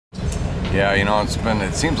Yeah, you know,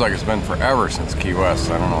 it seems like it's been forever since Key West.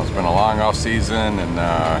 I don't know, it's been a long off season, and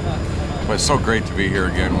but it's so great to be here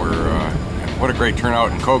again. What a great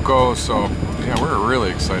turnout in Coco. So yeah, we're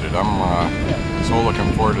really excited. I'm so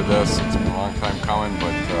looking forward to this. It's been a long time coming,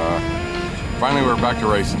 but finally we're back to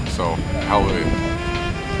racing, so hallelujah.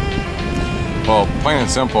 Well, plain and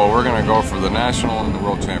simple, we're going to go for the national and the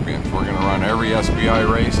world champions. We're going to run every SBI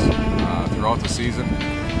race throughout the season,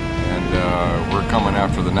 and we're coming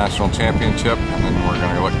after the national championship, and then we're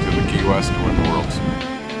going to look to the Key West to win the worlds.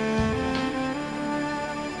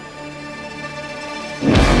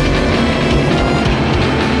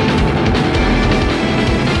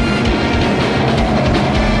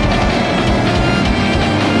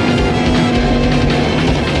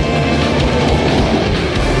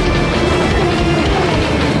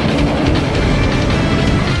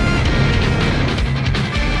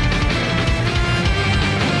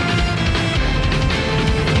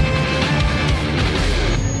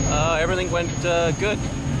 Everything went good.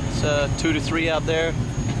 It's 2 to 3 out there.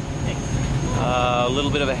 A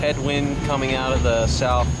little bit of a headwind coming out of the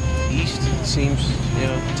southeast. It seems,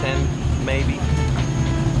 10 maybe.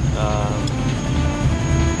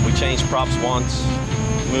 We changed props once,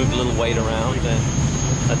 moved a little weight around, and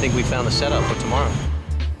I think we found the setup for tomorrow.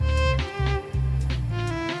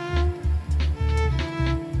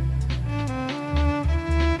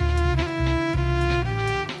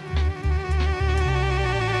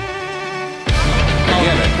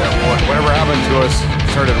 Whatever happened to us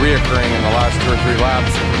started reoccurring in the last 2 or 3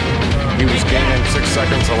 laps. He was gaining 6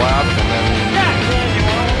 seconds a lap, and then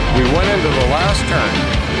we went into the last turn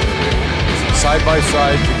side by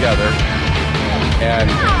side together,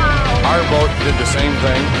 and our boat did the same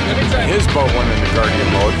thing, and his boat went into Guardian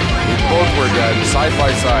mode. We both were dead, side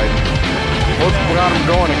by side. Both got him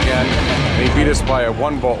going again, and he beat us by a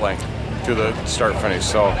 1 boat length to the start finish.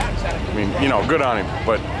 So, I mean, good on him,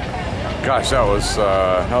 but gosh, that was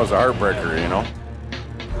a heartbreaker,